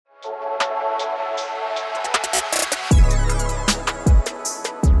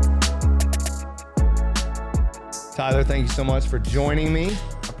Tyler, thank you so much for joining me.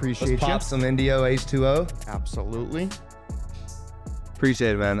 Appreciate Let's pop some Indio H2O. Absolutely.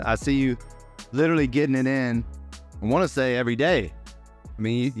 Appreciate it, man. I see you literally getting it in, I want to say every day. I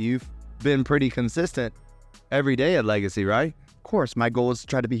mean, you've been pretty consistent every day at Legacy, right? Of course, my goal is to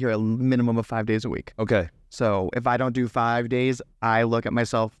try to be here a minimum of 5 days a week. Okay. So if I don't do 5 days, I look at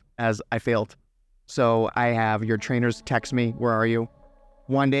myself as I failed. So I have your trainers text me, where are you?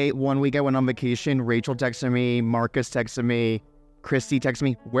 One week I went on vacation, Rachel texted me, Marcus texted me, Christy texted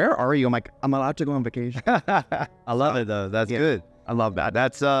me, where are you? I'm like, I'm allowed to go on vacation. I love it though. That's good. I love that.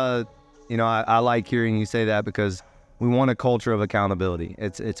 That's, I like hearing you say that because we want a culture of accountability.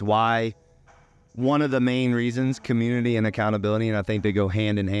 It's why one of the main reasons, community and accountability, and I think they go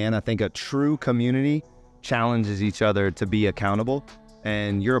hand in hand. I think a true community challenges each other to be accountable.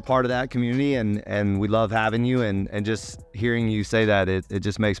 And you're a part of that community, and we love having you, and just hearing you say that, it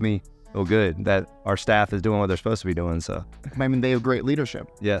just makes me feel good that our staff is doing what they're supposed to be doing. So I mean, they have great leadership.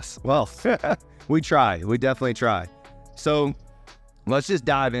 Yes. Well, we try. We definitely try. So let's just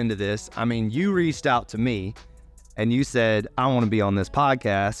dive into this. I mean, you reached out to me and you said, I want to be on this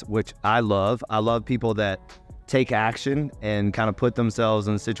podcast, which I love. I love people that take action and kind of put themselves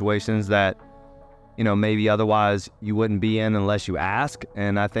in situations that, maybe otherwise you wouldn't be in unless you ask.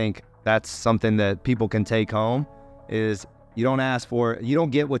 And I think that's something that people can take home is you don't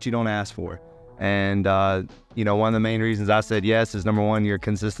get what you don't ask for. And, one of the main reasons I said yes is, number one, your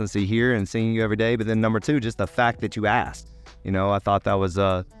consistency here and seeing you every day. But then number two, just the fact that you asked, I thought that was,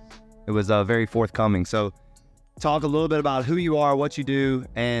 it was very forthcoming. So talk a little bit about who you are, what you do,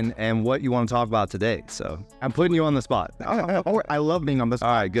 and what you want to talk about today. So I'm putting you on the spot. I love being on this. All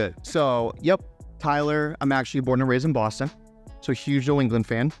right, good. So, Tyler, I'm actually born and raised in Boston. So huge New England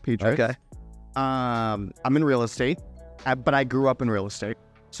fan, Patriots. Okay. I'm in real estate, but I grew up in real estate.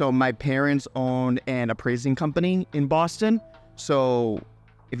 So my parents owned an appraising company in Boston. So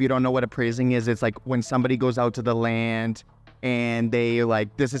if you don't know what appraising is, it's like when somebody goes out to the land and they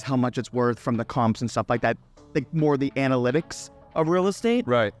like, this is how much it's worth from the comps and stuff like that. Like more the analytics of real estate.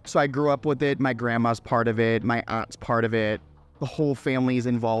 Right. So I grew up with it. My grandma's part of it. My aunt's part of it. The whole family is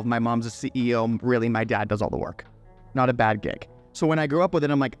involved. My mom's a CEO. Really, my dad does all the work. Not a bad gig. So when I grew up with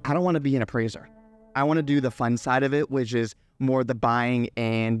it, I'm like, I don't want to be an appraiser. I want to do the fun side of it, which is more the buying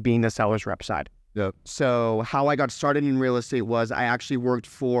and being the seller's rep side. Yep. So how I got started in real estate was I actually worked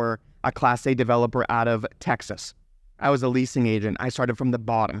for a Class A developer out of Texas. I was a leasing agent. I started from the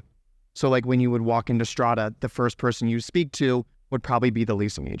bottom. So like when you would walk into Strata, the first person you speak to would probably be the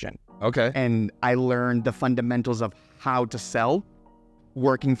leasing agent. Okay. And I learned the fundamentals of how to sell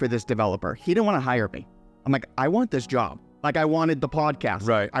working for this developer. He didn't want to hire me. I'm like, I want this job. Like I wanted the podcast.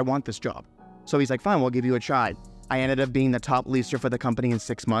 Right. I want this job. So he's like, fine, we'll give you a try. I ended up being the top leaser for the company in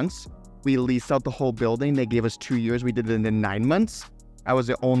 6 months. We leased out the whole building. They gave us 2 years. We did it in 9 months. I was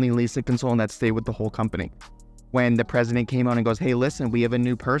the only leasing consultant that stayed with the whole company. When the president came out and goes, hey, listen, we have a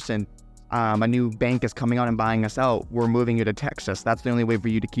new person. A new bank is coming out and buying us out. We're moving you to Texas. That's the only way for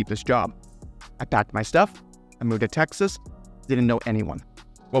you to keep this job. I packed my stuff. I moved to Texas. Didn't know anyone.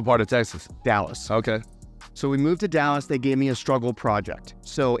 What part of Texas? Dallas. Okay. So we moved to Dallas. They gave me a struggle project.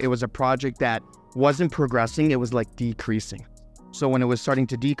 So it was a project that wasn't progressing. It was like decreasing. So when it was starting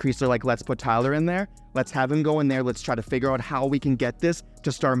to decrease, they're like, let's put Tyler in there. Let's have him go in there. Let's try to figure out how we can get this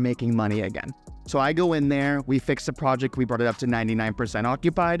to start making money again. So I go in there. We fixed the project. We brought it up to 99%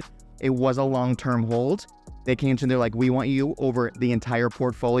 occupied. It was a long-term hold. They came to me, they're like, we want you over the entire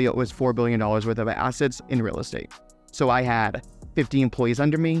portfolio. It was $4 billion worth of assets in real estate. So I had 50 employees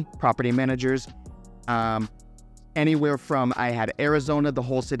under me, property managers, anywhere from, I had Arizona, the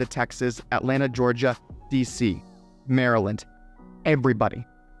whole state of Texas, Atlanta, Georgia, DC, Maryland, everybody.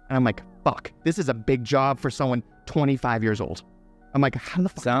 And I'm like, fuck, this is a big job for someone 25 years old. I'm like, how the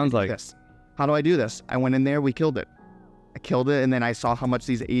fuck Sounds do I like do this? How do I do this? I went in there, we killed it. I killed it, and then I saw how much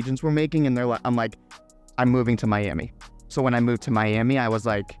these agents were making, and I'm like, I'm moving to Miami. So when I moved to Miami, I was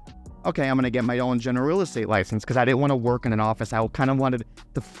like, okay, I'm gonna get my own general real estate license because I didn't want to work in an office. I kind of wanted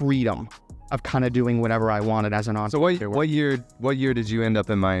the freedom of kind of doing whatever I wanted as an entrepreneur. So what year did you end up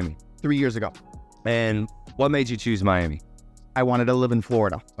in Miami? 3 years ago. And what made you choose Miami? I wanted to live in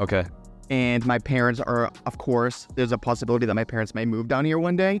Florida. Okay. And my parents are, of course, there's a possibility that my parents may move down here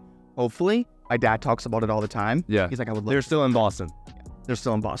one day. Hopefully. My dad talks about it all the time. Yeah. He's like, I would love They're still in Boston. Yeah, they're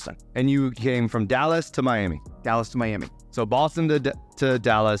still in Boston. And you came from Dallas to Miami. Dallas to Miami. So Boston to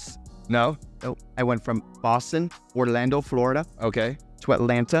Dallas. No? No, I went from Boston, Orlando, Florida, Okay. to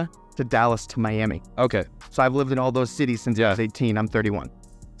Atlanta, to Dallas, to Miami. Okay. So I've lived in all those cities since I was 18. I'm 31.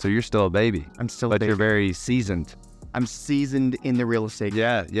 So you're still a baby. I'm still a But baby. you're very seasoned. I'm seasoned in the real estate.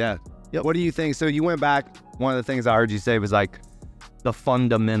 Yeah, yeah. Yep. What do you think? So you went back, one of the things I heard you say was like the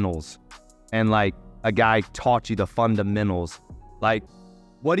fundamentals, and like a guy taught you the fundamentals. Like,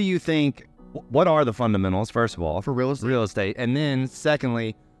 what do you think, what are the fundamentals, first of all? For real estate? Real estate. And then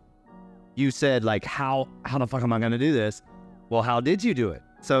secondly, you said like, how the fuck am I going to do this? Well, how did you do it?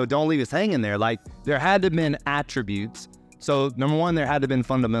 So don't leave us hanging there. Like, there had to have been attributes. So number one, there had to have been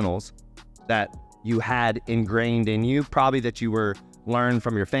fundamentals that you had ingrained in you, probably that you were learned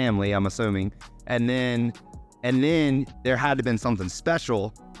from your family, I'm assuming. And then there had to have been something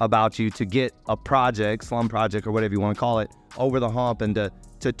special about you to get a project, slum project or whatever you want to call it, over the hump and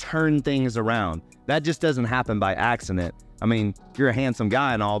to turn things around. That just doesn't happen by accident. I mean, you're a handsome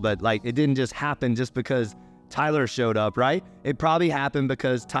guy and all, but like, it didn't just happen just because Tyler showed up, right? It probably happened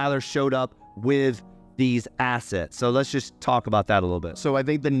because Tyler showed up with these assets. So let's just talk about that a little bit. So I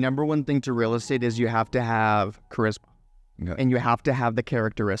think the number one thing to real estate is you have to have charisma. Okay. And you have to have the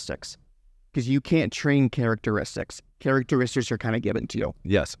characteristics, because you can't train characteristics. Characteristics are kind of given to you.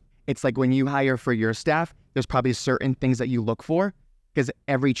 Yes. It's like when you hire for your staff, there's probably certain things that you look for, because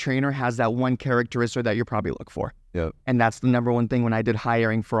every trainer has that one characteristic that you probably look for. Yep. And that's the number one thing when I did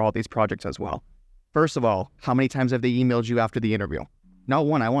hiring for all these projects as well. First of all, how many times have they emailed you after the interview? Not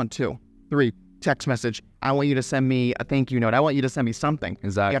one, I want two. 3, text message. I want you to send me a thank you note. I want you to send me something.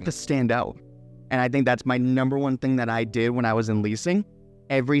 Exactly. You have to stand out. And I think that's my number one thing that I did when I was in leasing.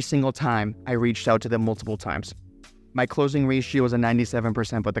 Every single time I reached out to them multiple times. My closing ratio was a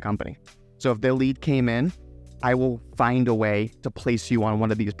 97% with the company. So if the lead came in, I will find a way to place you on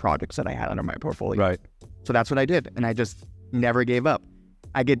one of these projects that I had under my portfolio. Right. So that's what I did. And I just never gave up.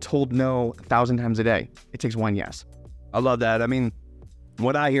 I get told no 1,000 times a day. It takes one yes. I love that. I mean,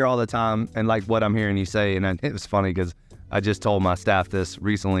 what I hear all the time, and like what I'm hearing you say, and it was funny because I just told my staff this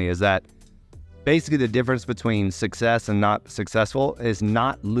recently, is that basically the difference between success and not successful is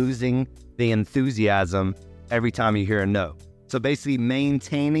not losing the enthusiasm every time you hear a no. So basically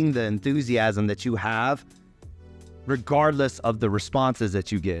maintaining the enthusiasm that you have regardless of the responses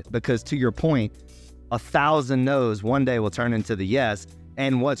that you get. Because to your point, 1,000 no's one day will turn into the yes.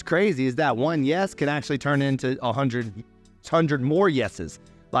 And what's crazy is that one yes can actually turn into 100 more yeses.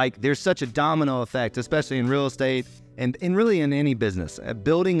 Like, there's such a domino effect, especially in real estate and really in any business.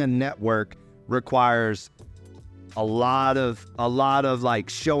 Building a network requires a lot of like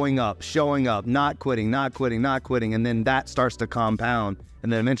showing up, not quitting. And then that starts to compound.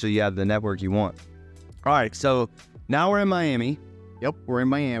 And then eventually you have the network you want. All right. So now we're in Miami. Yep, we're in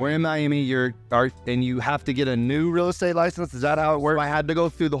Miami. We're in Miami. And you have to get a new real estate license. Is that how it works? So I had to go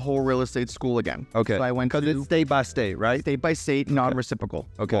through the whole real estate school again. Okay. So I went because it's state by state, right? State by state, non-reciprocal.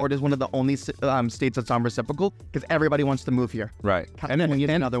 Okay. Florida is one of the only states that's non-reciprocal because everybody wants to move here. Right. California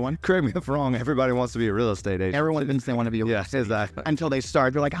is another one. Correct me if I'm wrong. Everybody wants to be a real estate agent. Everyone thinks they want to be a real estate exactly. until they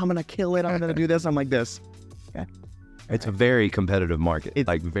start. They're like, I'm gonna kill it. I'm gonna do this. I'm like this. Okay. It's a very competitive market. It's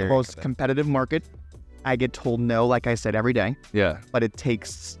like very the most competitive market. I get told no, like I said, every day. Yeah. But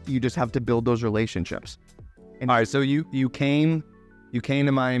you just have to build those relationships. And all right, so you came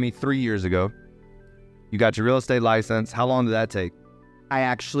to Miami 3 years ago. You got your real estate license. How long did that take? I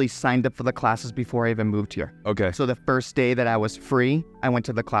actually signed up for the classes before I even moved here. Okay. So the first day that I was free, I went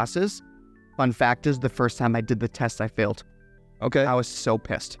to the classes. Fun fact is, the first time I did the test, I failed. Okay. I was so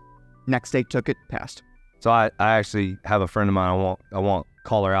pissed. Next day, took it, passed. So I actually have a friend of mine. I won't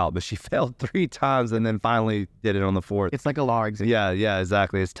call her out, but she failed 3 times and then finally did it on the 4th. It's like a law exam. Yeah,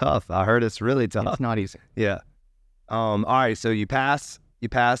 exactly. It's tough. I heard it's really tough. It's not easy. Yeah. All right. So you pass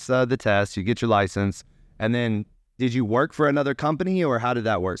the test, you get your license, and then did you work for another company or how did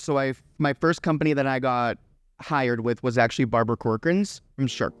that work? So my first company that I got hired with was actually Barbara Corcoran's from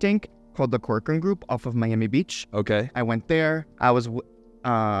Shark Tank, called the Corcoran Group, off of Miami Beach. Okay. I went there. I was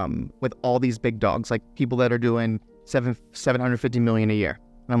with all these big dogs, like people that are doing $750 million a year.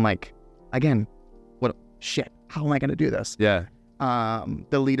 And I'm like, again, how am I going to do this? Yeah.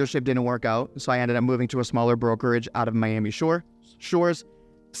 The leadership didn't work out. So I ended up moving to a smaller brokerage out of Miami Shores,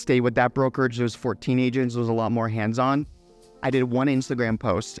 stay with that brokerage. There was 14 agents. It was a lot more hands-on. I did one Instagram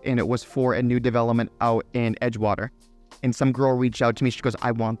post and it was for a new development out in Edgewater. And some girl reached out to me. She goes,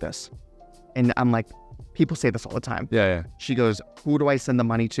 I want this. And I'm like, people say this all the time. Yeah. She goes, who do I send the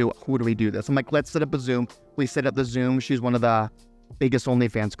money to? Who do we do this? I'm like, let's set up a Zoom. We set up the Zoom. She's one of the biggest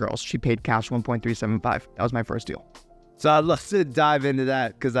OnlyFans girls. She paid cash 1.375. That was my first deal. So I'd love to dive into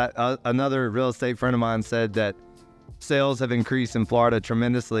that because another real estate friend of mine said that sales have increased in Florida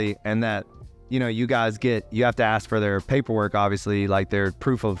tremendously and that, you guys you have to ask for their paperwork, obviously, like their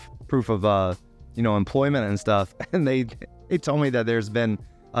proof of employment and stuff. And they told me that there's been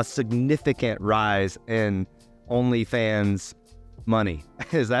a significant rise in OnlyFans money.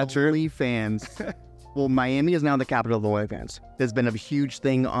 Is that true? OnlyFans. Well, Miami is now the capital of the OnlyFans. There's been a huge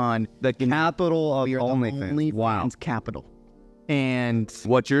thing on The capital of OnlyFans. OnlyFans Wow. capital. And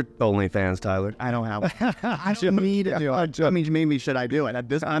What's your OnlyFans, Tyler? I don't have one. I don't need to do it. I mean, maybe should I do it at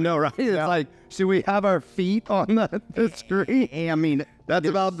this point? I know, right? It's like, should we have our feet on the screen? I mean, That's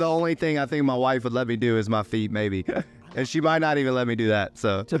about the only thing I think my wife would let me do is my feet, maybe. And she might not even let me do that.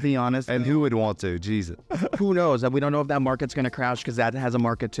 So, to be honest, and who would want to? Jesus. who knows? We don't know if that market's going to crash because that has a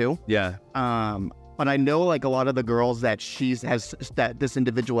market too. Yeah. But I know like a lot of the girls that this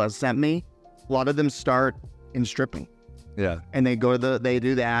individual has sent me, a lot of them start in stripping. Yeah. And they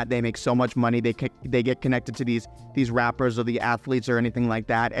do that. They make so much money. They get connected to these rappers or the athletes or anything like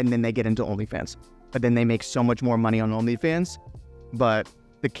that, and then they get into OnlyFans. But then they make so much more money on OnlyFans. But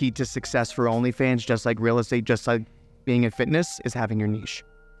the key to success for OnlyFans, just like real estate, just like being in fitness, is having your niche.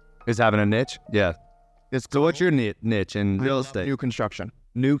 Is having a niche? Yeah. So what's your niche in real estate? New construction.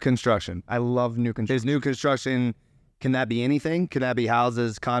 New construction. I love new construction. Is new construction, can that be anything? Can that be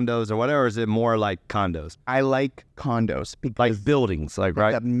houses, condos, or whatever? Or is it more like condos? I like condos because Like buildings, like,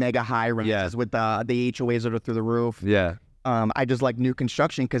 right? the mega high rises with the HOAs that are through the roof. Yeah. I just like new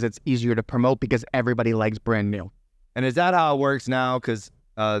construction because it's easier to promote because everybody likes brand new. And is that how it works now? Because,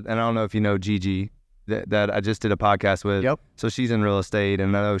 and I don't know if you know Gigi, that I just did a podcast with. Yep. So she's in real estate,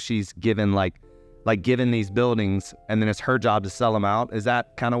 and I know she's given given these buildings, and then it's her job to sell them out. Is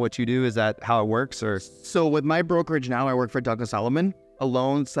that kind of what you do? Is that how it works? Or So with my brokerage now, I work for Douglas Elliman.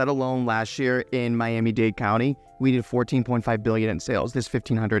 Set a loan last year in Miami-Dade County. We did $14.5 billion in sales. There's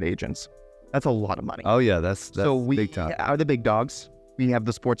 1,500 agents. That's a lot of money. Oh yeah, that's so we big time. are the big dogs. We have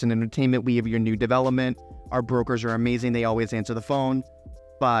the sports and entertainment. We have your new development. Our brokers are amazing. They always answer the phone.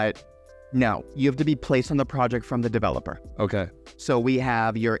 But no, you have to be placed on the project from the developer. Okay. So we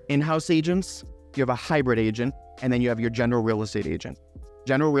have your in-house agents, you have a hybrid agent, and then you have your general real estate agent.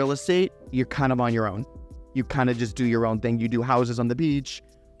 General real estate, you're kind of on your own. You kind of just do your own thing. You do houses on the beach,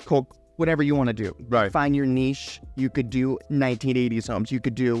 coke, whatever you want to do. Right. Find your niche. You could do 1980s homes. You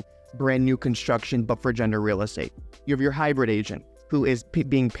could do brand new construction, but for general real estate. You have your hybrid agent who is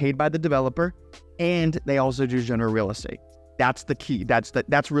being paid by the developer, and they also do general real estate. That's the key.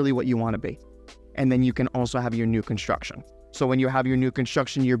 That's really what you want to be. And then you can also have your new construction. So when you have your new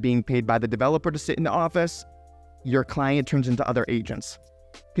construction, you're being paid by the developer to sit in the office. Your client turns into other agents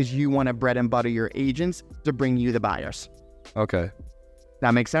because you want to bread and butter your agents to bring you the buyers. Okay.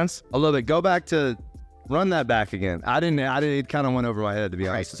 That makes sense? A little bit. Go back to, run that back again. I didn't, it kind of went over my head, to be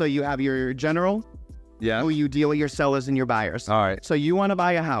Right. honest. So you have your general, Yeah. who you deal with your sellers and your buyers. All right. So you want to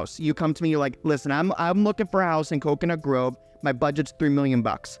buy a house. You come to me, you're like, listen, I'm looking for a house in Coconut Grove. My budget's $3 million.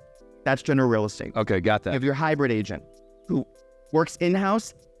 That's general real estate. Okay. Got You that. have your hybrid agent who works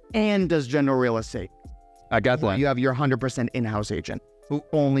in-house and does general real estate. I got that. You have your 100% in-house agent who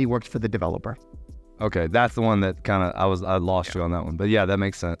only works for the developer. Okay. That's the one that kind of, I lost you on that one. But yeah, that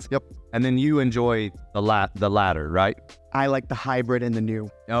makes sense. Yep. And then you enjoy the latter, right? I like the hybrid and the new.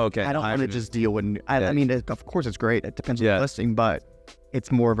 Oh, okay. I don't want to Hybrid. just deal with new. I Yeah. mean, of course it's great. It depends on Yeah. the listing, but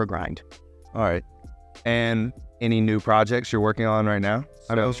it's more of a grind. All right. And any new projects you're working on right now?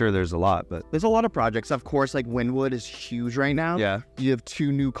 I'm sure there's a lot, but There's a lot of projects. Of course, like Wynwood is huge right now. yeah. You have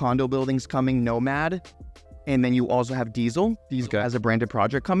 2 new condo buildings coming, Nomad, and then you also have Diesel. Diesel Okay. has a branded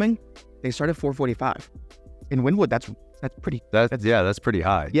project coming. They start at $445. In Wynwood, that's pretty. That's pretty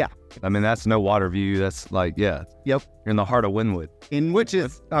high. Yeah. I mean, that's no water view. That's like, yeah. Yep. You're in the heart of Wynwood, which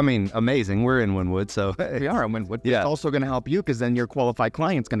is, I mean, amazing. We're in Wynwood, so We are in Wynwood. Yeah. It's also going to help you because then your qualified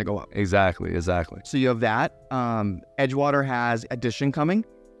client's going to go up. exactly. So you have that. Edgewater has addition coming.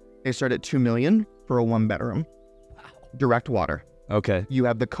 They start at $2 million for a 1-bedroom. Direct water. Okay. You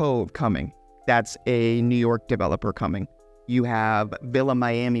have the Cove coming. That's a New York developer coming. You have Villa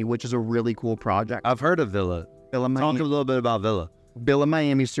Miami, which is a really cool project. I've heard of Villa. Villa Talk Miami. a little bit about Villa. Villa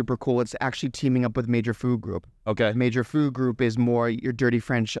Miami is super cool. It's actually teaming up with Major Food Group. Okay. Major Food Group is more your Dirty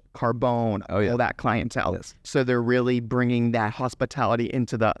French, Carbone, Oh, yeah. all that clientele. Yes. So they're really bringing that hospitality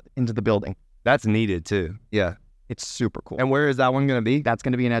into the building. That's needed too. Yeah. It's super cool. And where is that one going to be? That's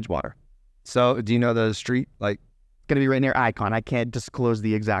going to be in Edgewater. So do you know the street? Like, It's going to be right near Icon. I can't disclose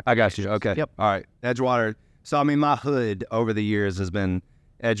the exact. I got you. Okay. Yep. All right. Edgewater. So, I mean, my hood over the years has been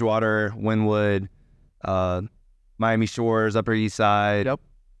Edgewater, Wynwood, Miami Shores, Upper East Side. Yep.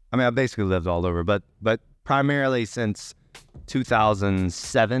 I mean, I basically lived all over, but primarily since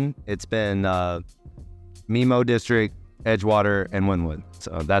 2007, it's been Memo District, Edgewater, and Wynwood.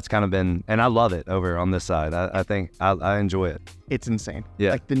 So that's kind of been, and I love it over on this side. I think I enjoy it. It's insane.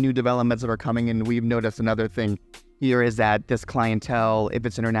 Yeah. Like the new developments that are coming in, we've noticed another thing here is that this clientele, if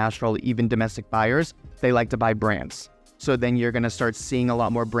it's international, even domestic buyers, they like to buy brands. So then you're going to start seeing a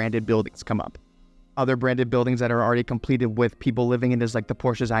lot more branded buildings come up. Other branded buildings that are already completed with people living in is like the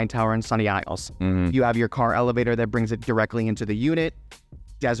Porsche Zion Tower and Sunny Isles. You have your car elevator that brings it directly into the unit.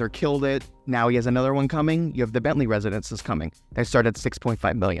 Desert killed it. Now he has another one coming. You have the Bentley residences coming. They start at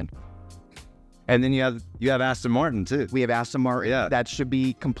 6.5 million. And then you have Aston Martin too. We have Aston Martin. Yeah. That should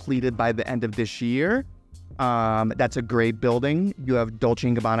be completed by the end of this year. That's a great building. You have Dolce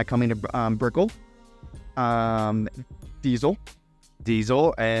 & Gabbana coming to Brickell.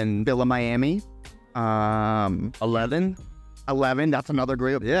 Diesel and Villa Miami. 11. That's another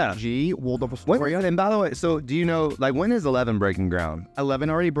great. Yeah. Waldorf When, Astoria. and by the way, so do you know, like, when is 11 breaking ground?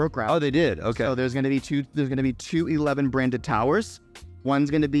 11 already broke ground. Oh, they did. Okay. So there's going to be two 11 branded towers. One's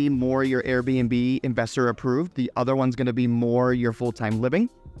going to be more your Airbnb investor approved. The other one's going to be more your full-time living.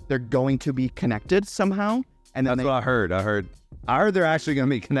 They're going to be connected somehow. And then That's what I heard. I heard they're actually going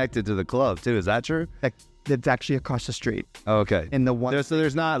to be connected to the club too. Is that true? That's actually across the street. Oh, okay. In the one. So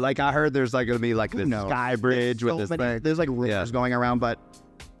there's not, like, I heard there's like going to be like this sky bridge with this thing. There's like rumors going around, but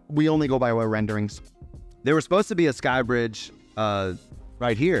we only go by our renderings. There was supposed to be a sky bridge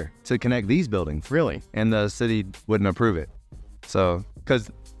right here to connect these buildings. Really? And the city wouldn't approve it. So, because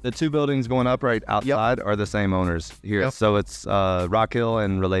the two buildings going up right outside are the same owners here. Yep. So it's Rock Hill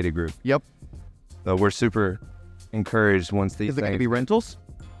and Related Group. Yep. So we're super encouraged once these Is it going to things. be rentals?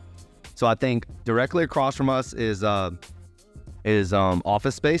 So I think directly across from us is office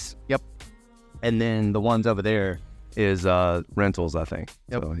space. Yep. And then the ones over there is rentals, I think.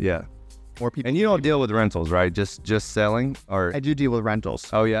 Yep. So, yeah. More people. And you don't deal with rentals, right? Just selling, or I do deal with rentals.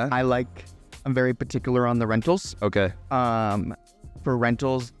 oh yeah. I'm very particular on the rentals. Okay. For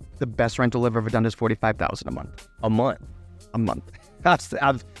rentals, the best rental I've ever done is $45,000 a month. A month. A month.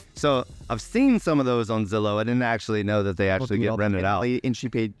 I've seen some of those on Zillow. I didn't actually know that they actually get rented out. And she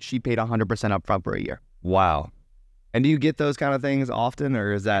paid 100% upfront for a year. Wow. And do you get those kind of things often,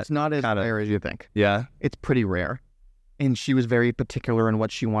 or is that It's not as kinda, rare as you think. yeah? It's pretty rare. And she was very particular in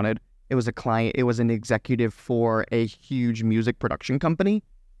what she wanted. It was a client. It was an executive for a huge music production company,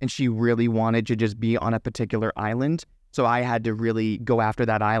 and she really wanted to just be on a particular island. So I had to really go after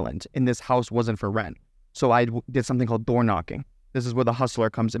that island. And this house wasn't for rent. So I did something called door knocking. This is where the hustler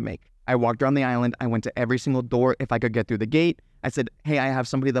comes and make. I walked around the island. I went to every single door if I could get through the gate. I said, hey, I have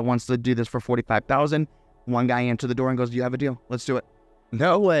somebody that wants to do this for $45,000. One guy answered the door and goes, do you have a deal? Let's do it.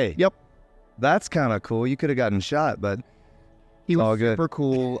 No way. Yep. That's kind of cool. You could have gotten shot, but He was all good. super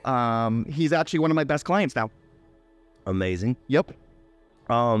cool. He's actually one of my best clients now. Amazing. Yep.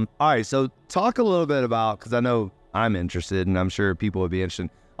 All right. So talk a little bit about, because I know I'm interested, and I'm sure people would be interested,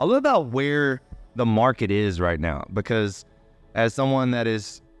 a little about where the market is right now. Because as someone that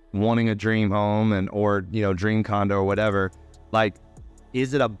is wanting a dream home or dream condo or whatever, like,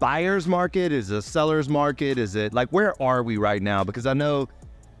 is it a buyer's market? Is it a seller's market? Is it like, where are we right now? Because I know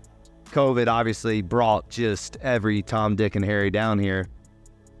COVID obviously brought just every Tom, Dick, and Harry down here.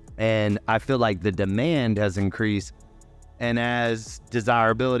 And I feel like the demand has increased. And as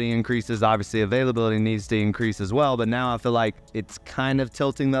desirability increases, obviously availability needs to increase as well. But now I feel like it's kind of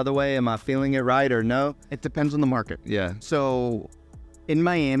tilting the other way. Am I feeling it right or no? It depends on the market. Yeah. So in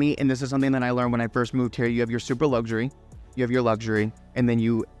Miami, and this is something that I learned when I first moved here, you have your super luxury, you have your luxury, and then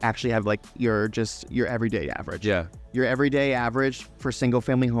you actually have like your everyday average. Yeah. Your everyday average for single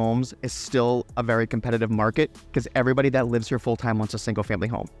family homes is still a very competitive market because everybody that lives here full time wants a single family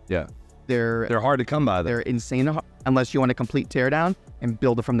home. Yeah. They're hard to come by, though. They're insane unless you want a complete tear down and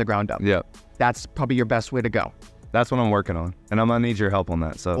build it from the ground up. Yeah. That's probably your best way to go. That's what I'm working on. And I'm going to need your help on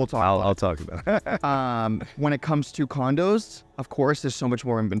that. So We'll talk I'll talk about it. When it comes to condos, of course, there's so much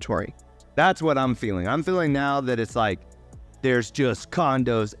more inventory. That's what I'm feeling. I'm feeling now that it's like there's just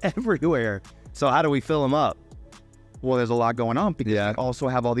condos everywhere. So how do we fill them up? Well, there's a lot going on because Yeah. we also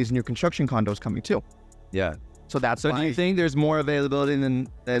have all these new construction condos coming too. Yeah. So that's So why do you think there's more availability than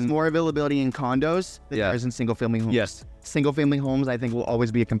there's more availability in condos than Yeah. there is in single family homes. Yes. Single family homes, I think, will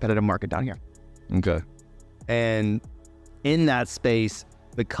always be a competitive market down here. Okay. And in that space,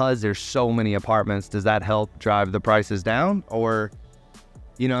 because there's so many apartments, does that help drive the prices down? Or,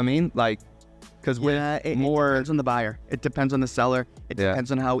 you know what I mean? Like, because It more... depends on the buyer. It depends on the seller. It Yeah.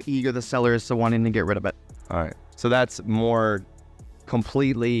 depends on how eager the seller is to wanting to get rid of it. All right. So that's more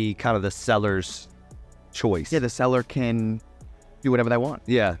completely kind of the seller's choice. Yeah, the seller can do whatever they want.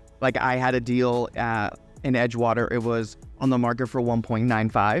 Yeah. Like I had a deal in Edgewater. It was on the market for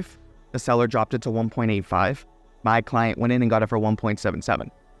 1.95. The seller dropped it to 1.85. My client went in and got it for 1.77.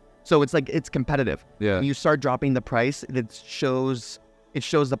 So it's like, it's competitive. Yeah. When you start dropping the price, it shows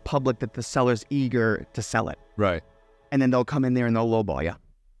the public that the seller's eager to sell it. Right. And then they'll come in there and they'll lowball you.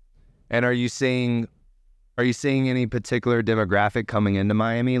 And are you seeing Are you seeing any particular demographic coming into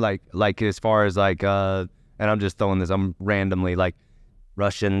Miami? Like as far as like, and I'm just throwing this, I'm randomly like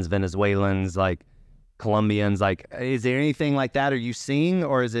Russians, Venezuelans, like Colombians, like, is there anything like that? Are you seeing,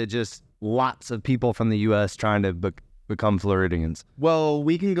 or is it just lots of people from the U.S. trying to become Floridians? Well,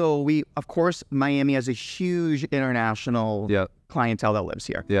 of course, Miami has a huge international clientele that lives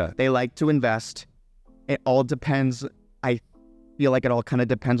here. Yeah. They like to invest. It all depends. I feel like it all kind of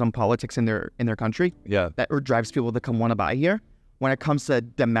depends on politics in their country. Yeah. That drives people to come want to buy here. When it comes to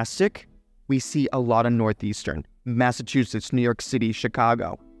domestic, we see a lot of Northeastern, Massachusetts, New York City,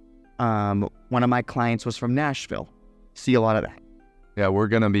 Chicago. One of my clients was from Nashville. See a lot of that. Yeah, we're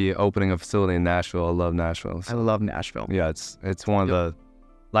gonna be opening a facility in Nashville. I love Nashville. I love Nashville. Yeah, it's one of the,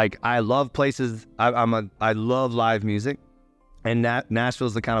 like, I love places. I love live music, and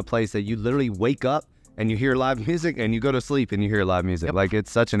Nashville's the kind of place that you literally wake up and you hear live music, and you go to sleep and you hear live music. Like, it's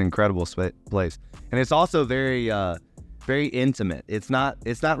such an incredible place, and it's also very very intimate. It's not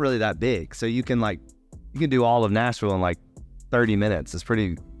really that big, so you can do all of Nashville in like 30 minutes. It's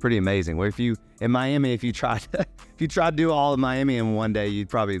pretty amazing. Where if you try to do all of Miami in one day, you'd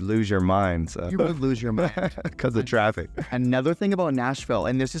probably lose your mind. So you would lose your mind because of traffic. Another thing about Nashville,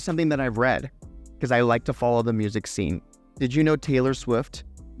 and this is something that I've read because I like to follow the music scene. Did you know Taylor Swift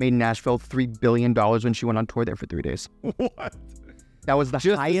made Nashville $3 billion when she went on tour there for 3 days? What? That was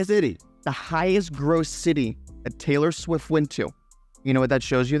the highest gross city that Taylor Swift went to. You know what that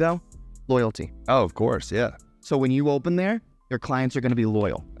shows you though? Loyalty. Oh, of course, yeah. So when you open there, your clients are going to be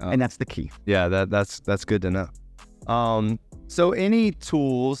loyal, and that's the key. Yeah, that's good to know. So any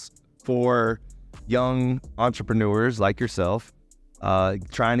tools for young entrepreneurs like yourself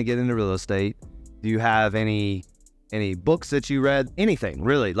trying to get into real estate? Do you have any books that you read? Anything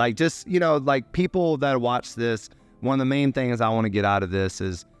really? Like, just, like, people that watch this, one of the main things I want to get out of this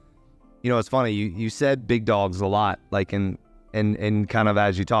is, it's funny, you said Big Dawgs a lot, like in kind of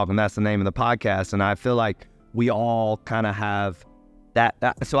as you talk, and that's the name of the podcast, and I feel like we all kind of have that.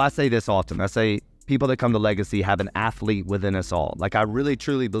 So I say this often. I say people that come to Legacy have an athlete within us all. Like, I really,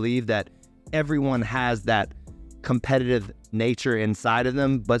 truly believe that everyone has that competitive nature inside of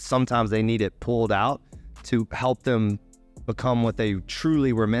them, but sometimes they need it pulled out to help them become what they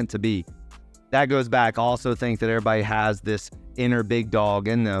truly were meant to be. That goes back. I also think that everybody has this inner big dog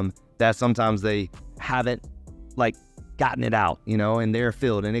in them that sometimes they haven't, like, gotten it out, in their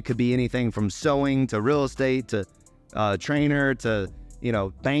field. And it could be anything from sewing to real estate to trainer to,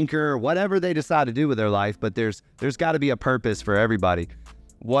 banker, whatever they decide to do with their life. But there's got to be a purpose for everybody.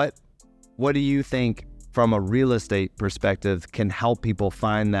 What do you think from a real estate perspective can help people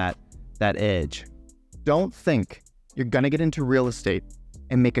find that edge? Don't think you're going to get into real estate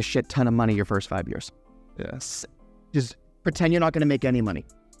and make a shit ton of money your first 5 years. Yes. Just pretend you're not going to make any money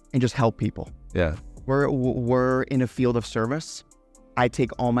and just help people. Yeah. We're in a field of service. I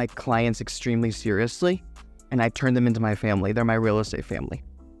take all my clients extremely seriously, and I turn them into my family. They're my real estate family.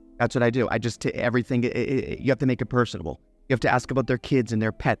 That's what I do. I just take everything. You have to make it personable. You have to ask about their kids and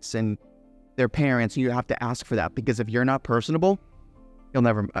their pets and their parents. You have to ask for that, because if you're not personable, you'll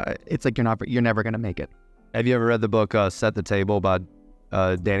never. It's like you're never gonna make it. Have you ever read the book Set the Table by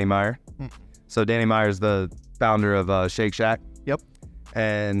Danny Meyer? So Danny Meyer is the founder of Shake Shack. Yep.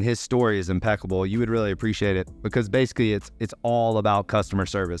 And his story is impeccable. You would really appreciate it, because basically it's all about customer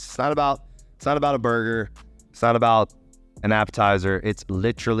service. It's not about a burger. It's not about an appetizer. It's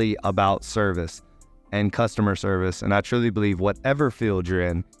literally about service and customer service. And I truly believe whatever field you're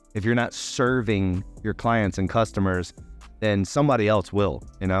in, if you're not serving your clients and customers, then somebody else will,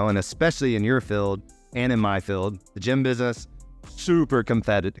 and especially in your field and in my field, the gym business, super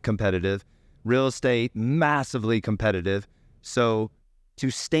competitive, real estate, massively competitive. So to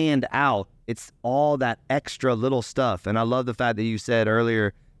stand out, it's all that extra little stuff. And I love the fact that you said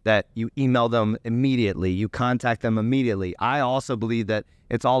earlier that you email them immediately, you contact them immediately. I also believe that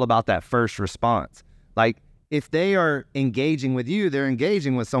it's all about that first response. Like, if they are engaging with you, they're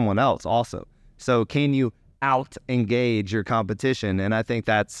engaging with someone else also. So can you out-engage your competition? And I think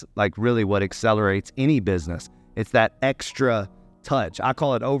that's like really what accelerates any business. It's that extra touch. I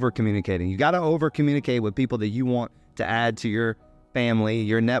call it over-communicating. You got to over-communicate with people that you want to add to your family,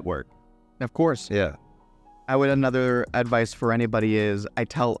 your network. Of course. Yeah. Another advice for anybody is, I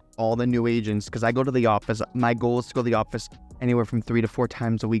tell all the new agents, because I go to the office, my goal is to go to the office anywhere from 3 to 4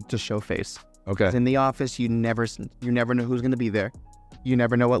 times a week to show face. Okay. 'Cause in the office, you never know who's going to be there. You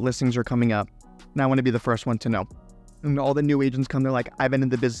never know what listings are coming up. And I want to be the first one to know. And all the new agents come, they're like, I've been in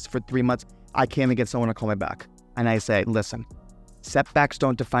the business for 3 months. I can't even get someone to call me back. And I say, listen, setbacks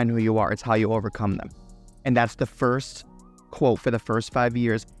don't define who you are. It's how you overcome them. And that's the first quote for the first 5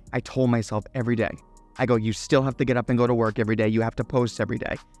 years. I told myself every day, I go, you still have to get up and go to work every day. You have to post every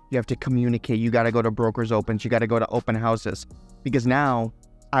day. You have to communicate. You got to go to brokers opens. You got to go to open houses. Because now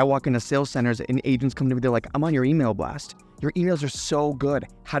I walk into sales centers and agents come to me. They're like, I'm on your email blast. Your emails are so good.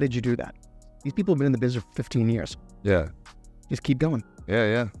 How did you do that? These people have been in the business for 15 years. Yeah. Just keep going.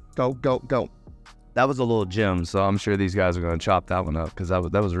 Yeah. Go. That was a little gem, so I'm sure these guys are going to chop that one up because that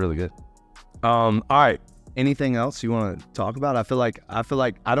was really good. All right. Anything else you want to talk about? I feel like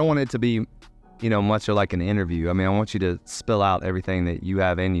I don't want it to be, much of like an interview. I mean, I want you to spill out everything that you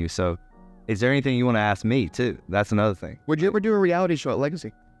have in you. So is there anything you want to ask me too? That's another thing. Would you ever do a reality show at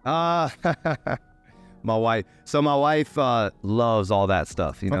Legacy? My wife. So my wife loves all that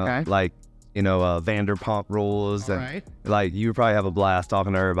stuff, Okay. like, Vanderpump Rules. All And right. like, you probably have a blast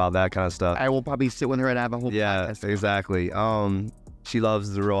talking to her about that kind of stuff. I will probably sit with her and have a whole Yeah, podcast. exactly. She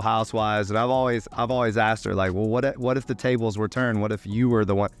loves the Real Housewives, and I've always asked her, like, well, what if the tables were turned? What if you were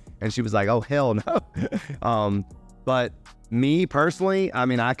the one? And she was like, oh, hell no. But me personally, I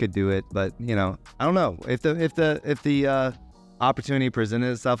mean, I could do it, but I don't know if the opportunity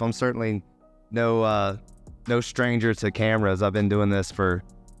presented itself. I'm certainly no stranger to cameras. I've been doing this for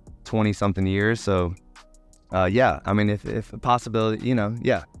 20 something years, so yeah. I mean, if a possibility,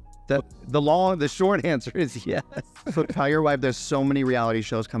 yeah. The short answer is yes. So tell your wife there's so many reality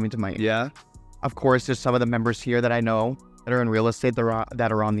shows coming to Miami. Yeah. Of course, there's some of the members here that I know that are in real estate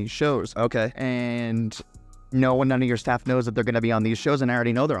that are on these shows. Okay. And none of your staff knows that they're going to be on these shows, and I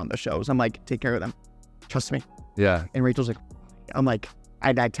already know they're on the shows. I'm like, take care of them. Trust me. Yeah. And Rachel's like, I'm like,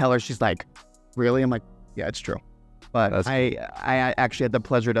 I tell her, she's like, really? I'm like, yeah, it's true. But I actually had the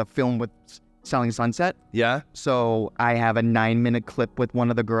pleasure to film with Selling Sunset. Yeah. So I have a 9-minute clip with one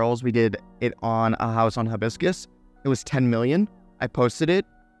of the girls. We did it on a house on Hibiscus. It was 10 million. I posted it.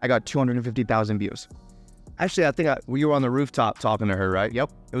 I got 250,000 views. Actually, I think you were on the rooftop talking to her, right?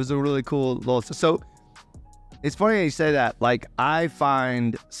 Yep. It was a really cool little. So it's funny that you say that. Like, I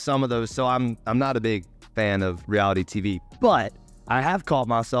find some of those. So I'm not a big fan of reality TV, but I have caught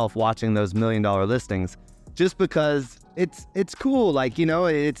myself watching those $1 million listings just because it's cool. Like,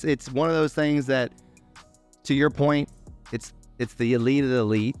 it's one of those things that, to your point, it's the elite of the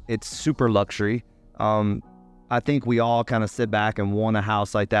elite. It's super luxury. I think we all kind of sit back and want a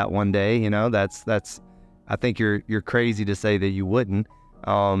house like that one day. That's. I think you're crazy to say that you wouldn't.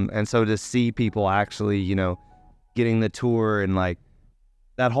 And so to see people actually, getting the tour and like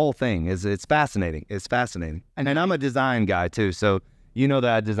that whole thing it's fascinating. It's fascinating. And I'm a design guy too. So that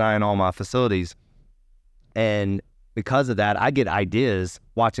I design all my facilities. And because of that, I get ideas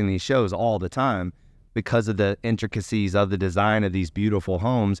watching these shows all the time because of the intricacies of the design of these beautiful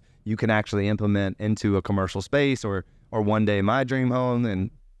homes you can actually implement into a commercial space or one day my dream home. And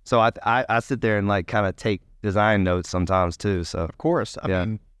so I sit there and like kind of take design notes sometimes too. So Of course. I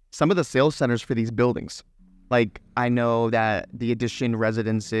mean, some of the sales centers for these buildings, like I know that the Addition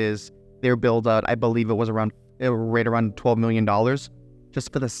residences, their build out, I believe it was right around $12 million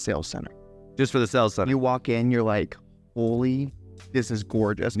just for the sales center. Just for the sales center. You walk in, you're like, holy, this is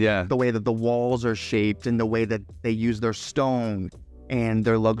gorgeous. Yeah. The way that the walls are shaped and the way that they use their stone and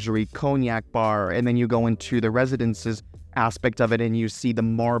their luxury cognac bar. And then you go into the residences aspect of it and you see the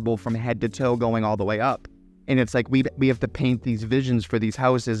marble from head to toe going all the way up. And it's like we have to paint these visions for these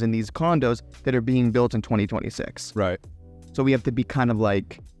houses and these condos that are being built in 2026. Right. So we have to be kind of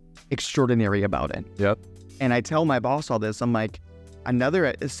like extraordinary about it. Yep. And I tell my boss all this. I'm like,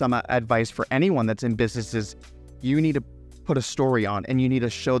 some advice for anyone that's in business is you need to put a story on and you need to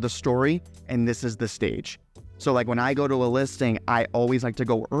show the story, and this is the stage. So like when I go to a listing, I always like to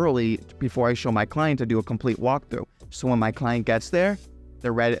go early before I show my client to do a complete walkthrough. So when my client gets there,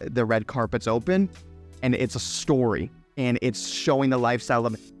 the red carpet's open and it's a story and it's showing the lifestyle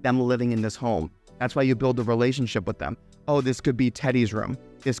of them living in this home. That's why you build a relationship with them. Oh, this could be Teddy's room.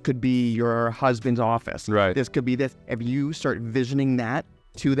 This could be your husband's office. Right. This could be this. If you start visioning that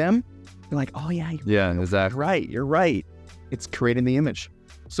to them, they're like, oh yeah. Yeah, exactly. You're right. It's creating the image.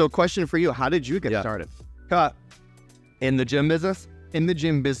 So question for you, how did you get started? In the gym business? In the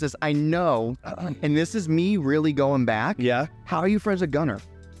gym business, I know, and this is me really going back. Yeah. How are you friends with Gunnar?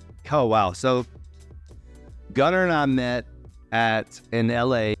 Oh, wow. So Gunnar and I met in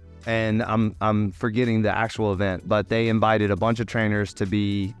LA, and I'm forgetting the actual event, but they invited a bunch of trainers to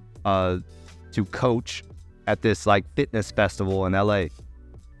be to coach at this like fitness festival in LA.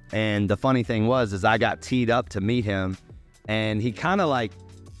 And the funny thing is I got teed up to meet him, and he kind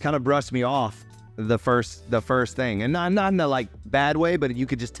of brushed me off the first thing, and not in a like bad way, but you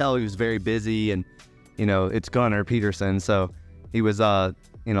could just tell he was very busy, and it's Gunnar Peterson, so he was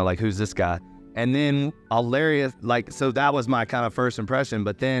like, who's this guy? And then hilarious, like, so that was my kind of first impression.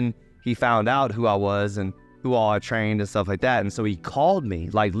 But then he found out who I was and who all I trained and stuff like that. And so he called me,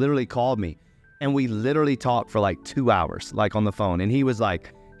 like literally called me. And we literally talked for like 2 hours, like on the phone. And he was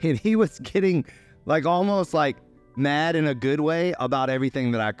like, he was getting like almost like mad in a good way about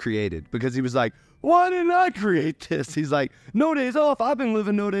everything that I created, because he was like, why didn't I create this? He's like, no days off. I've been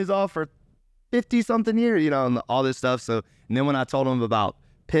living no days off for 50 something years, and all this stuff. So, and then when I told him about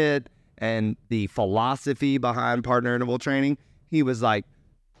PIT and the philosophy behind partner interval training, he was like,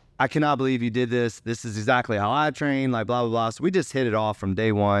 I cannot believe you did this. This is exactly how I train, like blah, blah, blah. So we just hit it off from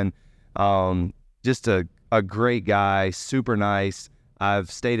day one. Just a great guy, super nice.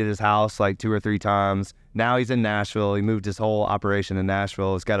 I've stayed at his house like 2 or 3 times. Now he's in Nashville. He moved his whole operation to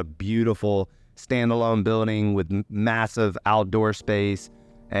Nashville. It's got a beautiful standalone building with massive outdoor space,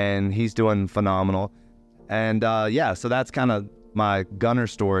 and he's doing phenomenal. And so that's kind of my gunner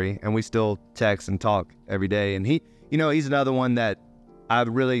story, and we still text and talk every day. And he, he's another one that I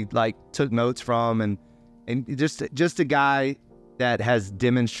really like took notes from, and just a guy that has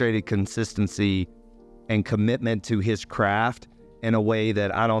demonstrated consistency and commitment to his craft in a way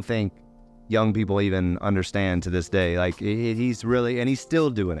that I don't think young people even understand to this day. Like he's really, and he's still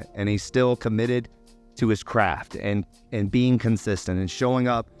doing it, and he's still committed to his craft and being consistent and showing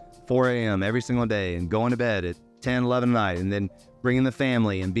up 4 a.m. every single day and going to bed at 10, 11 at night, and then bringing the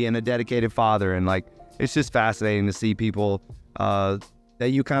family and being a dedicated father. And like, it's just fascinating to see people that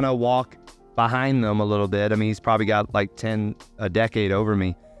you kind of walk behind them a little bit. I mean, he's probably got like a decade over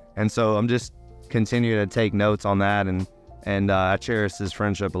me. And so I'm just continuing to take notes on that. And I cherish his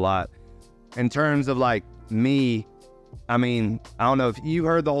friendship a lot. In terms of like me, I mean, I don't know if you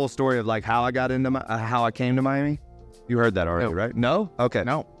heard the whole story of like how I got into how I came to Miami. You heard that already, right? No? Okay.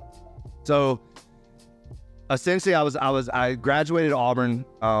 No. So essentially I graduated Auburn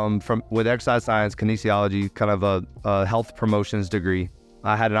with exercise science, kinesiology, kind of a health promotions degree.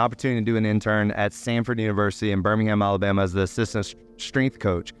 I had an opportunity to do an intern at Samford University in Birmingham, Alabama as the assistant strength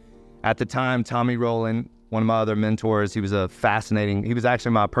coach. At the time, Tommy Rowland, one of my other mentors, he was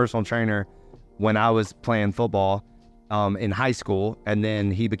actually my personal trainer when I was playing football in high school, and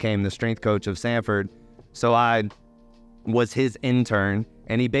then he became the strength coach of Samford. So I was his intern,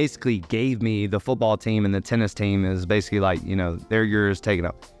 and he basically gave me the football team and the tennis team. It was basically like, they're yours, take it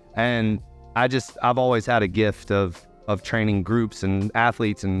up. And I've always had a gift of training groups and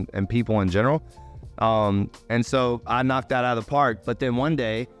athletes and people in general. And so I knocked that out of the park. But then one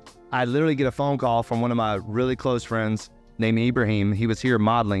day, I literally get a phone call from one of my really close friends named Ibrahim. He was here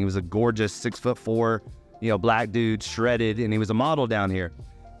modeling. He was a gorgeous 6'4", black dude, shredded, and he was a model down here.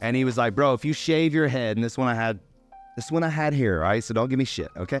 And he was like, bro, if you shave your head, and this one I had here, all right? So don't give me shit,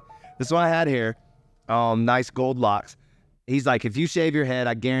 okay? This one I had here, nice gold locks. He's like, if you shave your head,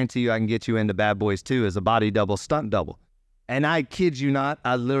 I guarantee you I can get you into Bad Boys 2 as a body double, stunt double. And I kid you not,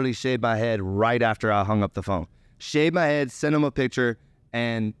 I literally shaved my head right after I hung up the phone. Shaved my head, sent him a picture,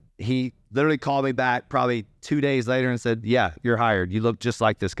 and he literally called me back probably 2 days later and said, yeah, you're hired. You look just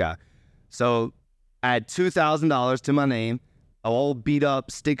like this guy. So I had $2,000 to my name, an old beat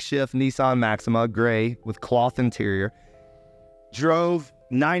up stick shift Nissan Maxima, gray with cloth interior. Drove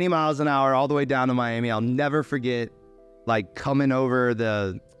 90 miles an hour all the way down to Miami. I'll never forget, like coming over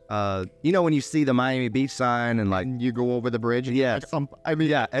the, when you see the Miami Beach sign and like you go over the bridge. Yeah.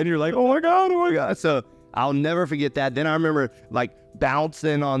 And you're like, oh my God. So I'll never forget that. Then I remember like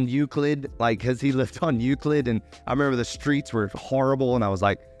bouncing on Euclid, like, cause he lived on Euclid, and I remember the streets were horrible, and I was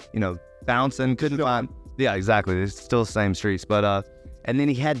like, bouncing, couldn't find. Yeah, exactly. It's still the same streets, but and then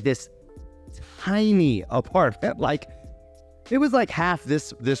he had this tiny apartment, like it was like half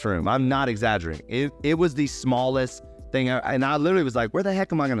this room. I'm not exaggerating. It was the smallest thing, and I literally was like, where the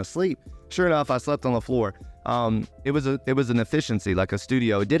heck am I gonna sleep? Sure enough, I slept on the floor. It was an efficiency, like a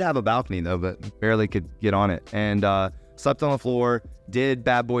studio. It did have a balcony though, but barely could get on it. And slept on the floor, did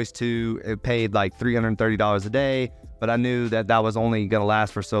Bad Boys 2. It paid like $330 a day, but I knew that was only gonna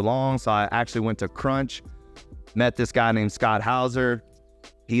last for so long. So I actually went to Crunch, met this guy named Scott Hauser.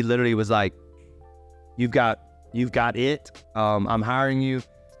 He literally was like, you've got it. I'm hiring you.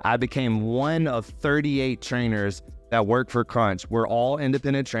 I became one of 38 trainers that work for Crunch. We're all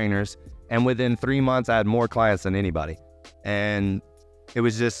independent trainers. And within 3 months, I had more clients than anybody. And it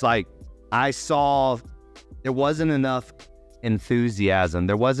was just like, I saw there wasn't enough enthusiasm.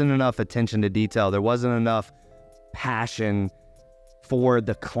 There wasn't enough attention to detail. There wasn't enough passion for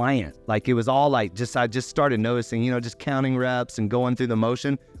the client. Like it was all like, I just started noticing, just counting reps and going through the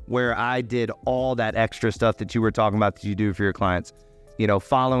motion, where I did all that extra stuff that you were talking about that you do for your clients.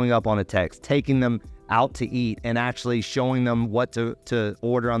 Following up on a text, taking them out to eat, and actually showing them what to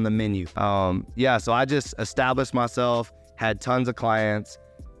order on the menu. So I just established myself, had tons of clients,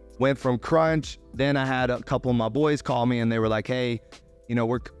 went from crunch. Then I had a couple of my boys call me and they were like, hey, you know,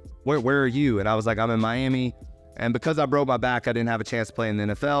 where are you? And I was like, I'm in Miami. And because I broke my back, I didn't have a chance to play in the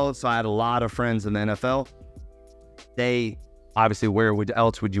NFL. So I had a lot of friends in the NFL. They obviously,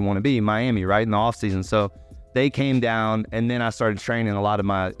 else would you want to be? Miami, right? In the off season. So they came down, and then I started training a lot of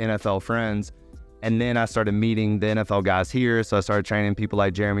my NFL friends. And then I started meeting the NFL guys here. So I started training people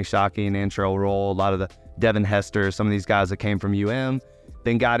like Jeremy Shockey and Antrell Roll, a lot of the Devin Hester, some of these guys that came from UM.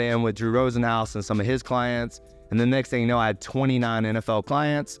 Then got in with Drew Rosenhaus and some of his clients. And the next thing you know, I had 29 NFL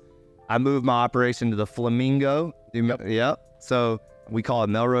clients. I moved my operation to the Flamingo. Yep. So we call it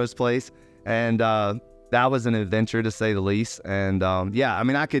Melrose Place. And that was an adventure, to say the least. And yeah, I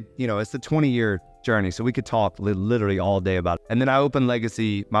mean, I could, you know, it's a 20-year journey, so we could talk literally all day about it. And then I opened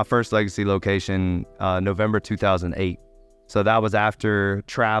Legacy, my first Legacy location, November 2008. So that was after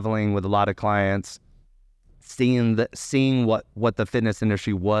traveling with a lot of clients, seeing what the fitness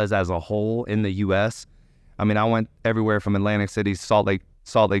industry was as a whole in the U.S. I mean, I went everywhere from Atlantic City, Salt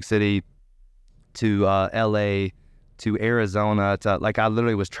Lake City, to L.A., to Arizona, to like I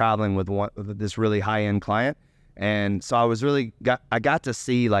literally was traveling with this really high-end client. And so I was I got to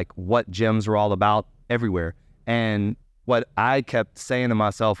see like what gyms were all about everywhere. And what I kept saying to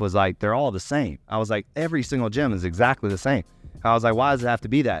myself was like, they're all the same. I was like, every single gym is exactly the same. I was like, why does it have to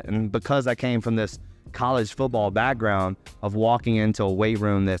be that? And because I came from this college football background of walking into a weight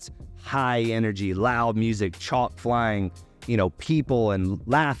room that's high energy, loud music, chalk flying, you know, people and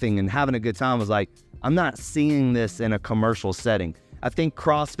laughing and having a good time, I was like, I'm not seeing this in a commercial setting. I think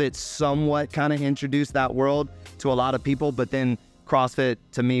CrossFit somewhat kind of introduced that world to a lot of people, but then CrossFit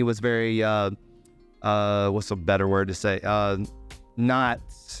to me was very, what's a better word to say? There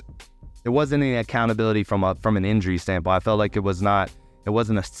wasn't any accountability from an injury standpoint. I felt like it wasn't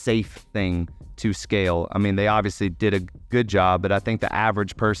a safe thing to scale. I mean, they obviously did a good job, but I think the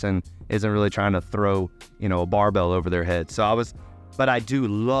average person isn't really trying to throw, you know, a barbell over their head. But I do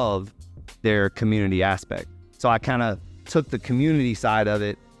love their community aspect. So I kind of took the community side of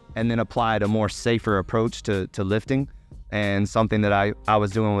it and then applied a more safer approach to lifting, and something that I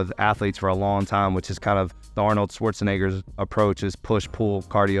was doing with athletes for a long time, which is kind of the Arnold Schwarzenegger's approach, is push-pull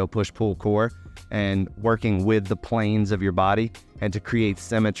cardio, push-pull core, and working with the planes of your body and to create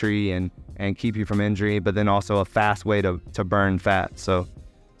symmetry and keep you from injury, but then also a fast way to burn fat. So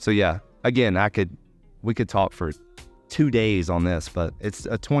yeah, again, we could talk for 2 days on this, but it's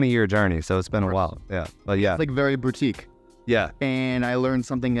a 20-year journey, so it's been a while. Yeah, but yeah. It's like very boutique. Yeah. And I learned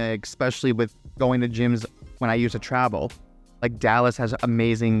something, especially with going to gyms when I used to travel. Like Dallas has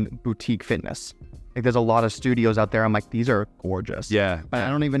amazing boutique fitness. Like there's a lot of studios out there. I'm like, these are gorgeous. Yeah. But I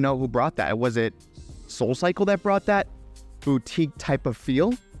don't even know who brought that. Was it SoulCycle that brought that boutique type of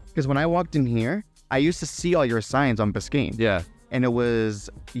feel? Because when I walked in here, I used to see all your signs on Biscayne. Yeah. And it was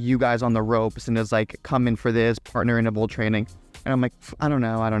you guys on the ropes, and it was like, come in for this, partner interval training. And I'm like, I don't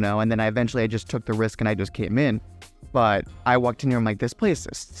know. And then I just took the risk and I just came in. But I walked in here, I'm like, this place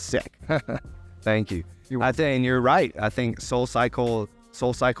is sick. Thank you. And you're right. I think SoulCycle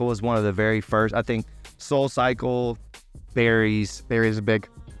was one of the very first. I think SoulCycle, Barry's is big.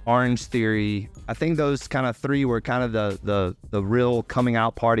 Orange Theory. I think those kind of three were kind of the real coming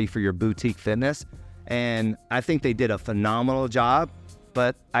out party for your boutique fitness. And I think they did a phenomenal job.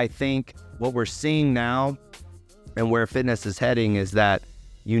 But I think what we're seeing now and where fitness is heading is that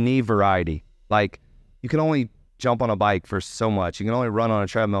you need variety. Like, you can only jump on a bike for so much. You can only run on a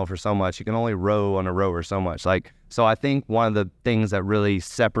treadmill for so much. You can only row on a rower so much. So I think one of the things that really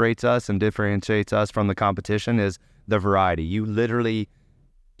separates us and differentiates us from the competition is the variety. You literally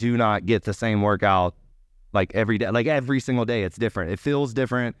do not get the same workout like every day. Like every single day, it's different. It feels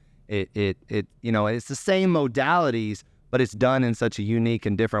different. It you know, it's the same modalities, but it's done in such a unique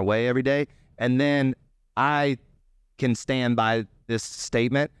and different way every day. And then I can stand by this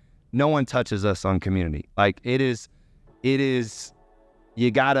statement. No one touches us on community. Like it is,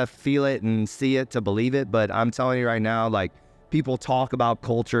 you gotta feel it and see it to believe it. But I'm telling you right now, like, people talk about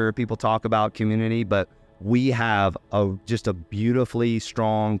culture, people talk about community, but we have just a beautifully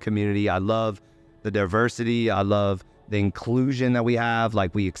strong community. I love the diversity. I love the inclusion that we have.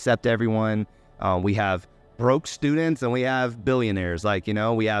 Like, we accept everyone. We have broke students and we have billionaires. Like, you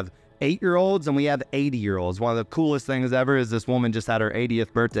know, we have 8-year-olds and we have 80-year-olds. One of the coolest things ever is this woman just had her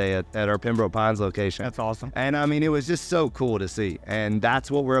 80th birthday at our Pembroke Pines location. That's awesome. And I mean, it was just so cool to see. And that's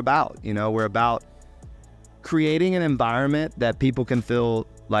what we're about. You know, we're about creating an environment that people can feel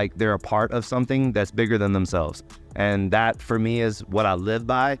like they're a part of something that's bigger than themselves. And that for me is what I live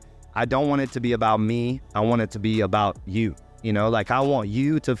by. I don't want it to be about me. I want it to be about you. You know, like, I want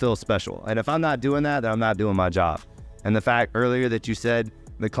you to feel special. And if I'm not doing that, then I'm not doing my job. And the fact earlier that you said,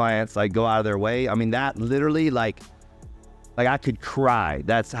 the clients like go out of their way. I mean, that literally like I could cry.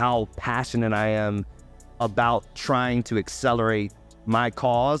 That's how passionate I am about trying to accelerate my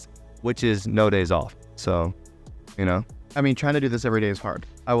cause, which is no days off. So, you know, I mean, trying to do this every day is hard.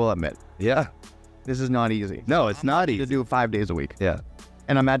 I will admit. yeah, This is not easy. no, it's not easy To do 5 days a week. Yeah.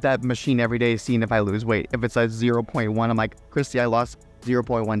 And I'm at that machine every day seeing if I lose weight. If it says 0.1, I'm like, Christy, I lost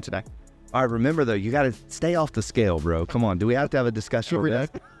 0.1 today. All right, remember though, you got to stay off the scale, bro. Come on, do we have to have a discussion over this?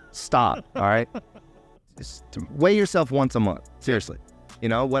 Stop, all right? Just weigh yourself once a month, seriously. You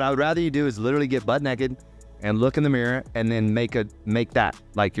know, what I would rather you do is literally get butt naked and look in the mirror and then make that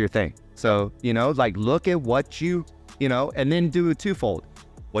like your thing. So, you know, like look at what you know, and then do a twofold.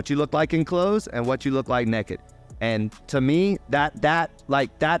 What you look like in clothes and what you look like naked. And to me, that's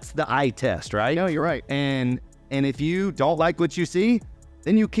the eye test, right? No, you're right. And if you don't like what you see,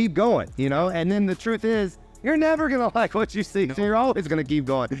 then you keep going, you know? And then the truth is, you're never gonna like what you see. No. So you're always gonna keep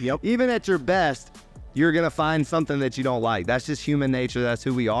going. Yep. Even at your best, you're gonna find something that you don't like. That's just human nature. That's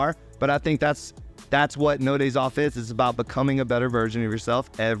who we are. But I think that's what No Days Off is. It's about becoming a better version of yourself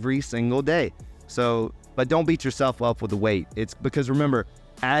every single day. So, but don't beat yourself up with the weight. It's because remember,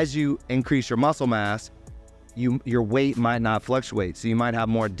 as you increase your muscle mass, your weight might not fluctuate. So you might have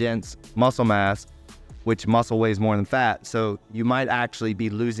more dense muscle mass, which muscle weighs more than fat. So you might actually be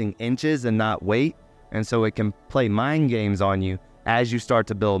losing inches and not weight. And so it can play mind games on you as you start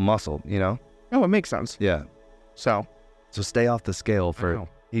to build muscle, you know? Oh, it makes sense. Yeah. So stay off the scale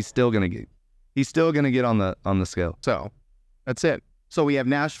he's still gonna get on the scale. So that's it. So we have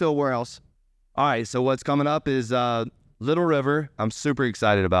Nashville. Where else? All right. So what's coming up is Little River. I'm super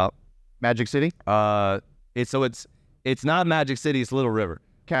excited about. Magic City. It's not Magic City. It's Little River.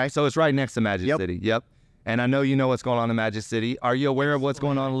 Okay. So it's right next to Magic City. Yep. And I know you know what's going on in Magic City. Are you aware of what's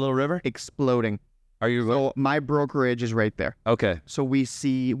going on in Little River? Exploding. Are you? So my brokerage is right there. Okay. So we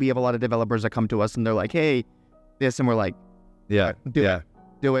have a lot of developers that come to us and they're like, hey, this, and we're like, yeah,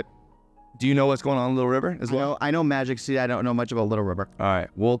 do it. Do you know what's going on in Little River as well? I know Magic City. I don't know much about Little River. All right.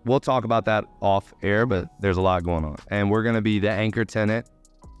 We'll talk about that off air, but there's a lot going on. And we're going to be the anchor tenant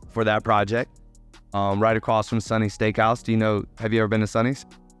for that project, right across from Sonny's Steakhouse. Have you ever been to Sonny's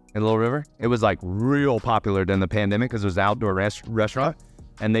in Little River? It was like real popular during the pandemic because it was an outdoor restaurant.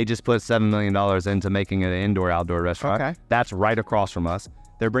 And they just put $7 million into making it an indoor-outdoor restaurant. Okay. That's right across from us.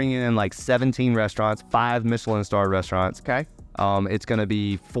 They're bringing in like 17 restaurants, 5 Michelin-star restaurants. Okay. It's going to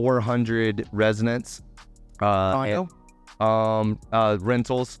be 400 residents. Rentals.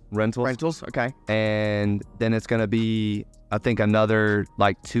 Okay. And then it's going to be, I think, another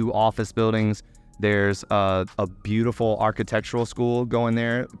like 2 office buildings. There's a beautiful architectural school going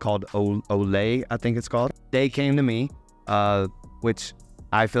there called Olay, I think it's called. They came to me, which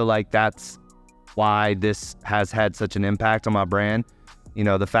I feel like that's why this has had such an impact on my brand. You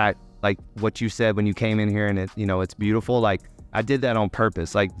know, the fact, like what you said when you came in here and it's beautiful. Like I did that on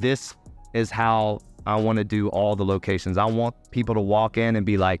purpose. Like this is how I want to do all the locations. I want people to walk in and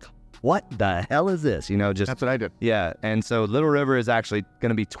be like, what the hell is this? That's what I did. Yeah. And so Little River is actually going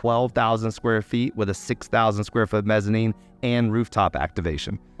to be 12,000 square feet with a 6,000 square foot mezzanine and rooftop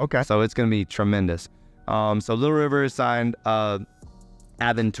activation. Okay. So it's going to be tremendous. So Little River is signed,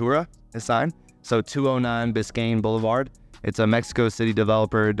 Aventura is signed. So 209 Biscayne Boulevard. It's a Mexico City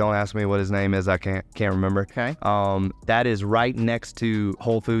developer. Don't ask me what his name is. I can't remember. Okay. That is right next to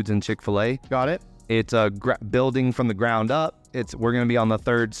Whole Foods and Chick-fil-A. Got it. It's a building from the ground up. We're going to be on the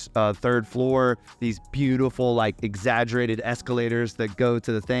third floor. These beautiful, like exaggerated escalators that go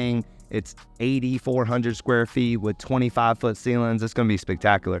to the thing. It's 8,400 square feet with 25-foot ceilings. It's going to be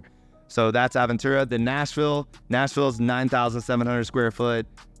spectacular. So that's Aventura. The Nashville's 9,700 square foot,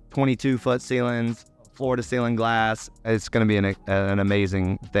 22-foot ceilings, floor-to-ceiling glass. It's going to be an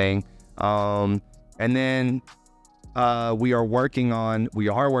amazing thing. And then we are working on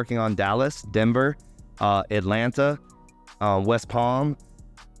Dallas, Denver, Atlanta, West Palm,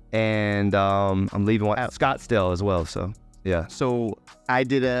 and I'm leaving Scottsdale as well. So yeah. So I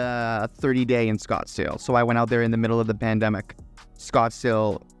did a 30-day in Scottsdale. So I went out there in the middle of the pandemic.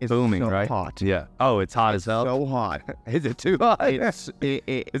 Scottsdale is booming, so right? hot. Yeah. Oh, it's hot as hell. So hot. Is it too hot? Is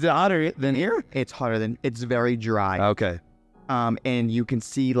it hotter than here? It's hotter than. It's very dry. Okay. And you can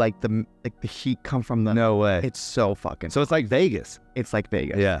see like the heat come from the. No way. It's so fucking. So it's like Vegas. It's like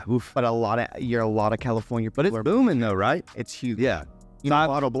Vegas. Yeah. Oof. But a lot of California. But it's booming though, right? It's huge. Yeah.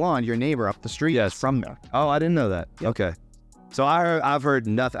 Bottle Blonde, your neighbor up the street, is from there. Oh, I didn't know that. Yep. Okay. So I've heard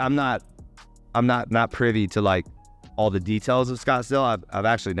nothing. I'm not privy to like all the details of Scottsdale. I've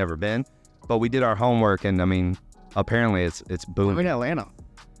actually never been, but we did our homework, and I mean, apparently it's booming. We're in Atlanta.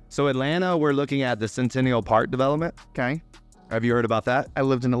 So Atlanta, we're looking at the Centennial Park development. Okay. Have you heard about that? I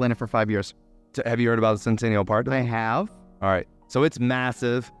lived in Atlanta for 5 years. Have you heard about Centennial Park? I have. All right. So it's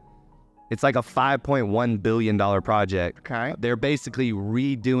massive. It's like a $5.1 billion project. Okay. They're basically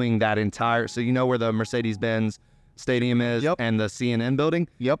redoing that entire, so you know where the Mercedes-Benz Stadium is and the CNN building?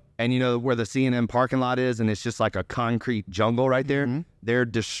 Yep. And you know where the CNN parking lot is, and it's just like a concrete jungle right there? Mm-hmm. They're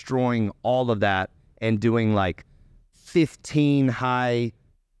destroying all of that and doing like 15 high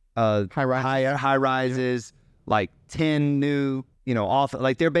rises, like 10 new,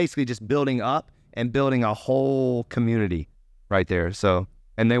 like they're basically just building up and building a whole community right there. So,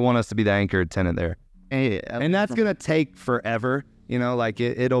 and they want us to be the anchor tenant there. And that's going to take forever, like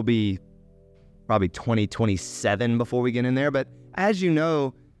it'll be probably 2027 before we get in there. But as you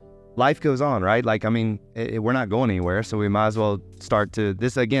know, life goes on, right? Like, I mean, we're not going anywhere, so we might as well start to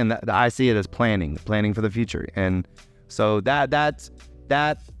this again. I see it as planning for the future. And so that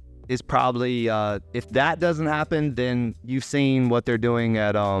is probably, if that doesn't happen, then you've seen what they're doing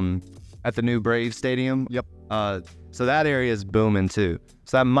at the new Braves Stadium. Yep. So that area is booming too.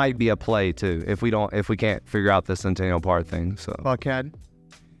 So that might be a play too if we can't figure out the Centennial Park thing. So Buckhead.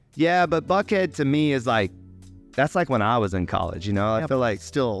 Yeah, but Buckhead to me is like, that's like when I was in college, I feel like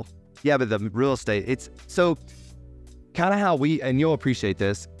still. Yeah, but the real estate, it's so kind of how and you'll appreciate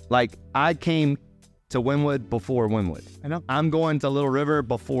this. Like I came to Wynwood before Wynwood. I know. I'm going to Little River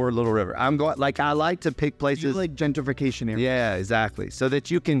before Little River. I like to pick places. You like gentrification areas. Yeah, exactly. So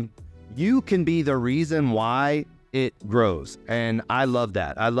that you can be the reason why it grows. And I love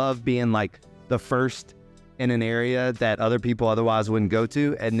that. I love being like the first in an area that other people otherwise wouldn't go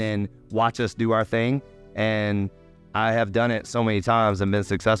to, and then watch us do our thing. And I have done it so many times and been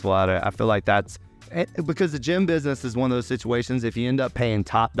successful at it. I feel like that's because the gym business is one of those situations. If you end up paying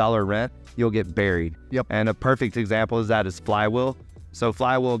top dollar rent, you'll get buried. Yep. And a perfect example of that is Flywheel. So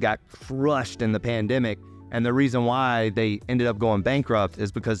Flywheel got crushed in the pandemic. And the reason why they ended up going bankrupt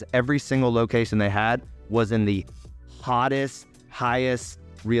is because every single location they had was in the hottest, highest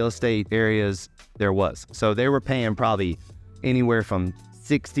real estate areas there was. So they were paying probably anywhere from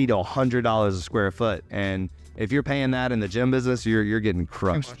 $60 to $100 a square foot. And if you're paying that in the gym business, you're getting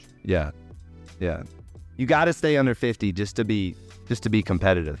crushed. Yeah. You got to stay under 50 just to be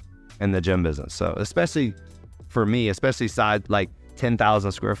competitive in the gym business. So especially for me, especially side like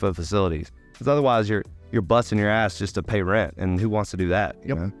 10,000 square foot facilities, because otherwise you're busting your ass just to pay rent, and who wants to do that?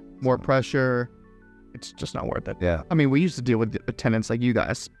 Yep. More pressure. It's just not worth it. Yeah. I mean, we used to deal with tenants like you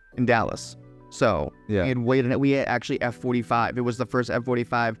guys in Dallas. So yeah, we had actually F45. It was the first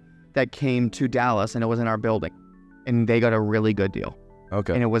F45 that came to Dallas, and it was in our building, and they got a really good deal.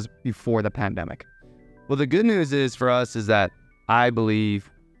 Okay. And it was before the pandemic. Well, the good news is for us is that I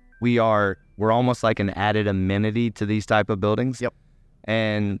believe we're almost like an added amenity to these type of buildings. Yep.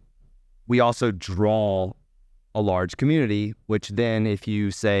 And we also draw a large community, which then if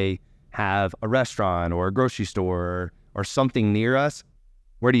you say have a restaurant or a grocery store or something near us,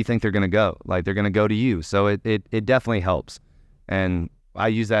 where do you think they're going to go? Like they're going to go to you. So it definitely helps. And I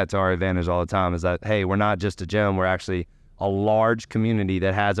use that to our advantage all the time, is that, hey, we're not just a gym. We're actually a large community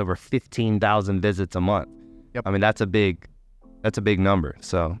that has over 15,000 visits a month. Yep. I mean, that's a big number.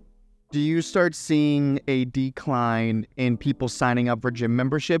 So do you start seeing a decline in people signing up for gym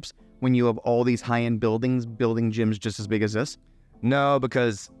memberships when you have all these high-end buildings building gyms just as big as this? No,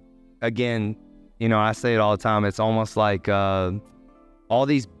 because again, I say it all the time. It's almost like all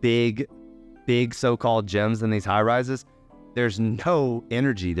these big so-called gyms in these high rises, there's no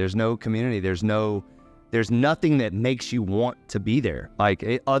energy, there's no community, there's nothing that makes you want to be there.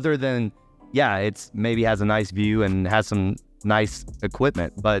 Like other than, yeah, it's maybe has a nice view and has some nice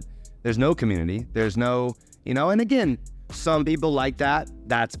equipment, but there's no community. There's no, and again, some people like that,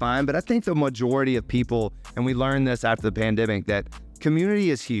 that's fine. But I think the majority of people, and we learned this after the pandemic, that community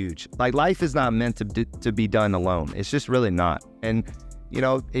is huge. Like life is not meant to be done alone. It's just really not. And,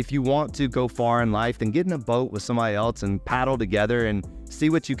 if you want to go far in life, then get in a boat with somebody else and paddle together and see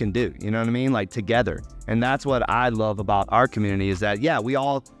what you can do. You know what I mean? Like together. And that's what I love about our community, is that, yeah, we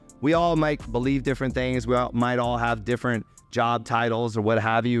all might believe different things. We might all have different job titles or what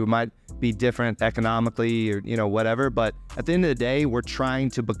have you. We might be different economically or, whatever. But at the end of the day, we're trying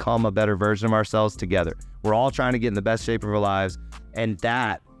to become a better version of ourselves together. We're all trying to get in the best shape of our lives. And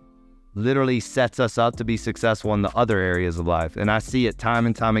that literally sets us up to be successful in the other areas of life. And I see it time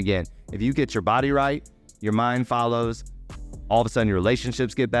and time again. If you get your body right, your mind follows, all of a sudden your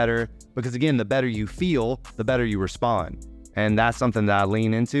relationships get better. Because again, the better you feel, the better you respond. And that's something that I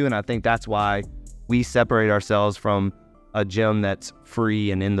lean into. And I think that's why we separate ourselves from a gym that's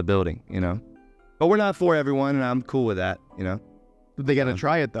free and in the building, But we're not for everyone, and I'm cool with that, They got to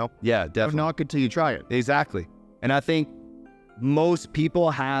try it, though. Yeah, definitely. Don't knock it till you try it. Exactly. And I think most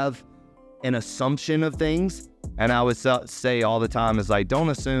people have an assumption of things. And I would say all the time is like, don't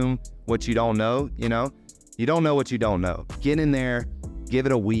assume what you don't know, you know? You don't know what you don't know. Get in there, give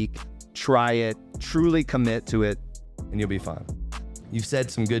it a week, try it, truly commit to it, and you'll be fine. You've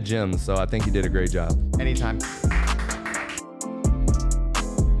said some good gems, so I think you did a great job. Anytime.